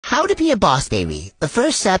How to be a boss baby. The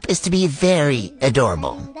first step is to be very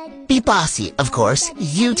adorable. Be bossy, of course.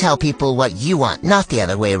 You tell people what you want, not the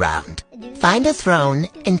other way around. Find a throne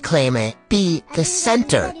and claim it. Be the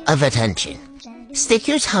center of attention. Stick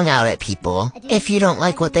your tongue out at people if you don't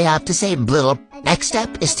like what they have to say. Next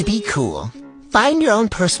step is to be cool. Find your own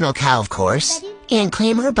personal cow, of course, and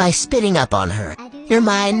claim her by spitting up on her. You're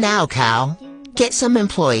mine now, cow. Get some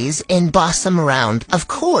employees and boss them around. Of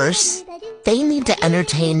course, they need to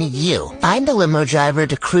entertain you. Find a limo driver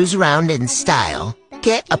to cruise around in style.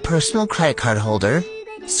 Get a personal credit card holder.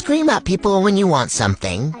 Scream at people when you want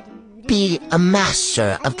something. Be a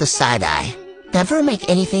master of the side-eye. Never make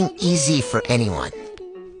anything easy for anyone.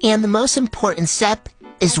 And the most important step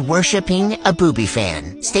is worshiping a booby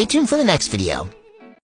fan. Stay tuned for the next video.